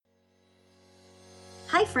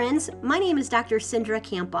Hi friends, my name is Dr. Cindra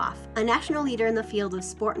Kampoff, a national leader in the field of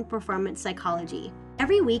sport and performance psychology.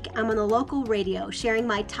 Every week, I'm on the local radio sharing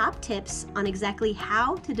my top tips on exactly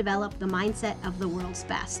how to develop the mindset of the world's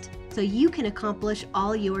best, so you can accomplish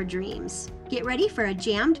all your dreams. Get ready for a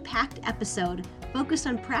jammed-packed episode focused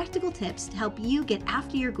on practical tips to help you get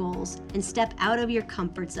after your goals and step out of your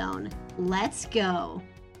comfort zone. Let's go.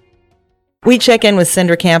 We check in with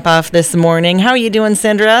Cindra Kampoff this morning. How are you doing,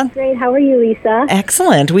 Cindra? Great. How are you, Lisa?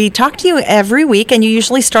 Excellent. We talk to you every week, and you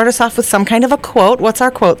usually start us off with some kind of a quote. What's our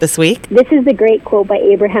quote this week? This is the great quote by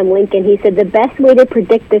Abraham Lincoln. He said, "The best way to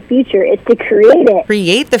predict the future is to create it."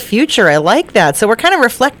 Create the future. I like that. So we're kind of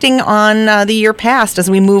reflecting on the year past as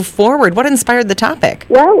we move forward. What inspired the topic?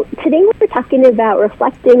 Well, today we're talking about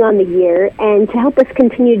reflecting on the year and to help us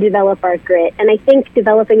continue to develop our grit. And I think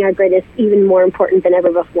developing our grit is even more important than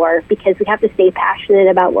ever before because we have to stay passionate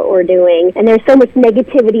about what we're doing. And there's so much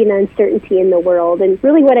negativity and uncertainty in the world. And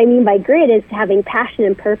really what I mean by grit is having passion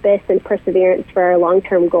and purpose and perseverance for our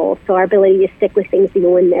long-term goals. So our ability to stick with things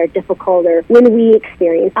even when they're difficult or when we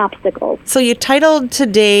experience obstacles. So you titled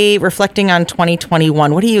today Reflecting on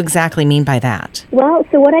 2021. What do you exactly mean by that? Well,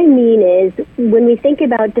 so what I mean is when we think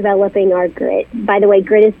about developing our grit, by the way,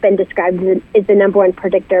 grit has been described as the number one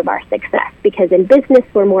predictor of our success because in business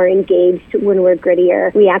we're more engaged when we're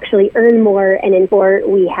grittier. We actually earn more, and in sport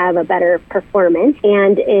we have a better performance.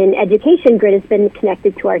 And in education, grit has been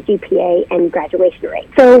connected to our GPA and graduation rate.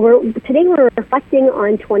 So today we're reflecting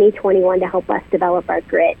on 2021 to help us develop our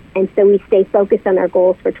grit. And so we stay focused on our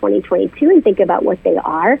goals for 2022 and think about what they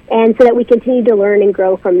are, and so that we continue to learn and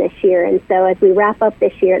grow from this year. And so as we wrap up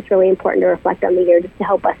this year, it's really important to reflect on the year just to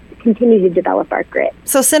help us continue to develop our grit.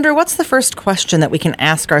 So, Cindra, what's the first question that we can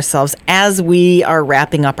ask ourselves as we are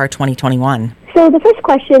wrapping up our 2021? So the first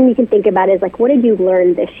question you can think about is what did you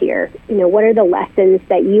learn this year? What are the lessons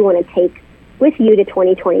that you want to take with you to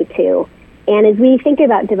 2022? And as we think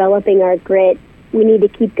about developing our grit, we need to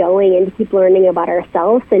keep going and to keep learning about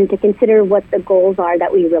ourselves and to consider what the goals are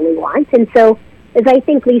that we really want. And so as I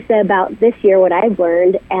think, Lisa, about this year, what I've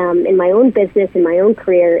learned in my own business, in my own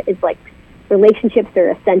career is relationships are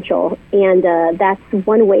essential. And that's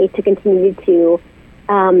one way to continue to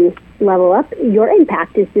level up your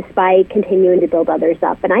impact is just by continuing to build others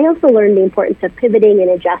up. And I also learned the importance of pivoting and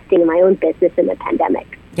adjusting in my own business in the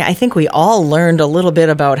pandemic. Yeah, I think we all learned a little bit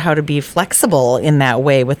about how to be flexible in that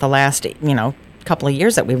way with the last, couple of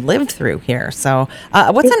years that we've lived through here. So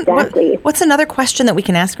what's another question that we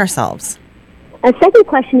can ask ourselves? A second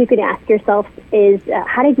question you could ask yourself is,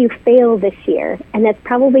 how did you fail this year? And that's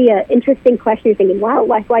probably an interesting question. You're thinking, wow,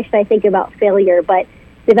 why should I think about failure? But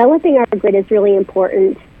developing our grit is really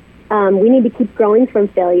important. We need to keep growing from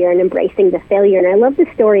failure and embracing the failure. And I love the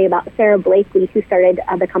story about Sarah Blakely, who started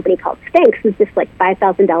the company called Spanx with just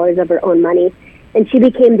 $5,000 of her own money. And she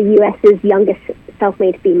became the U.S.'s youngest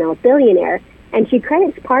self-made female billionaire. And she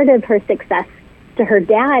credits part of her success to her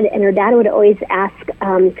dad, and her dad would always ask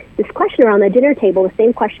this question around the dinner table, the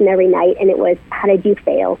same question every night, and it was, how did you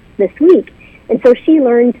fail this week? And so she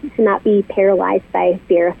learned to not be paralyzed by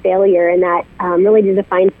fear of failure, and that really to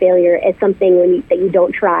define failure as something that you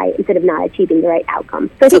don't try instead of not achieving the right outcome.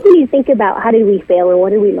 So I think we need to think about how did we fail and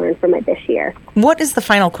what did we learn from it this year. What is the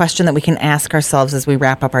final question that we can ask ourselves as we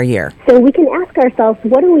wrap up our year? So we can ask ourselves,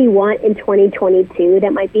 what do we want in 2022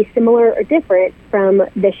 that might be similar or different from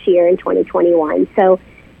this year in 2021? So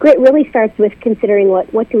grit really starts with considering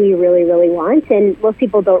what do we really, really want, and most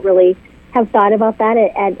people don't really have thought about that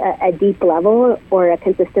at a deep level or a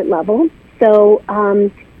consistent level. So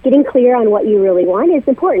getting clear on what you really want is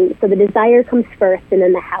important. So the desire comes first and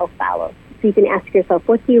then the how follows. So you can ask yourself,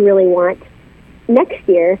 what do you really want next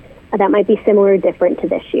year that might be similar or different to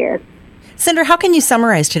this year? Cindra, how can you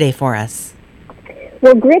summarize today for us?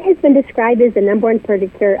 Well, grit has been described as the number one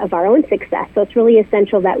predictor of our own success. So it's really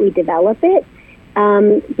essential that we develop it.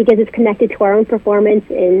 Because it's connected to our own performance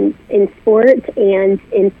in sport and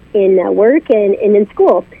in work and in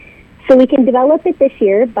school. So we can develop it this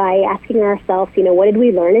year by asking ourselves, what did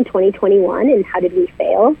we learn in 2021 and how did we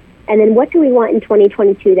fail? And then what do we want in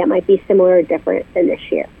 2022 that might be similar or different than this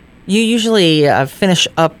year? You usually finish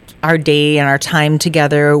up our day and our time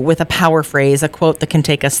together with a power phrase, a quote that can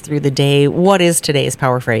take us through the day. What is today's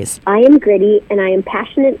power phrase? I am gritty and I am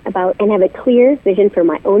passionate about and have a clear vision for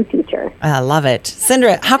my own future. I love it.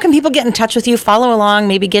 Cindra, how can people get in touch with you, follow along,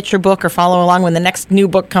 maybe get your book or follow along when the next new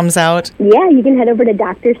book comes out? Yeah, you can head over to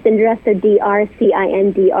Dr. Cindra, so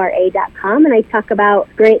drcindra.com, and I talk about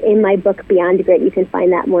grit in my book, Beyond Grit. You can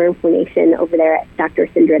find that more information over there at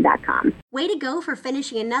drcindra.com. Way to go for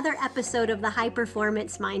finishing another episode of the High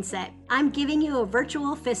Performance Mindset. I'm giving you a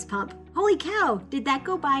virtual fist pump. Holy cow, did that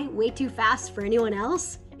go by way too fast for anyone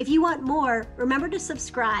else? If you want more, remember to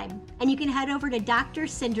subscribe, and you can head over to Dr.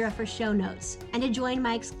 Cindra for show notes and to join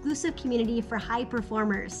my exclusive community for high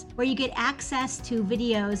performers, where you get access to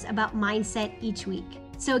videos about mindset each week.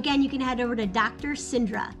 So again, you can head over to Dr.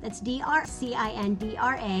 Cindra, that's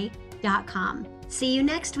DrCindra.com. See you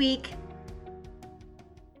next week.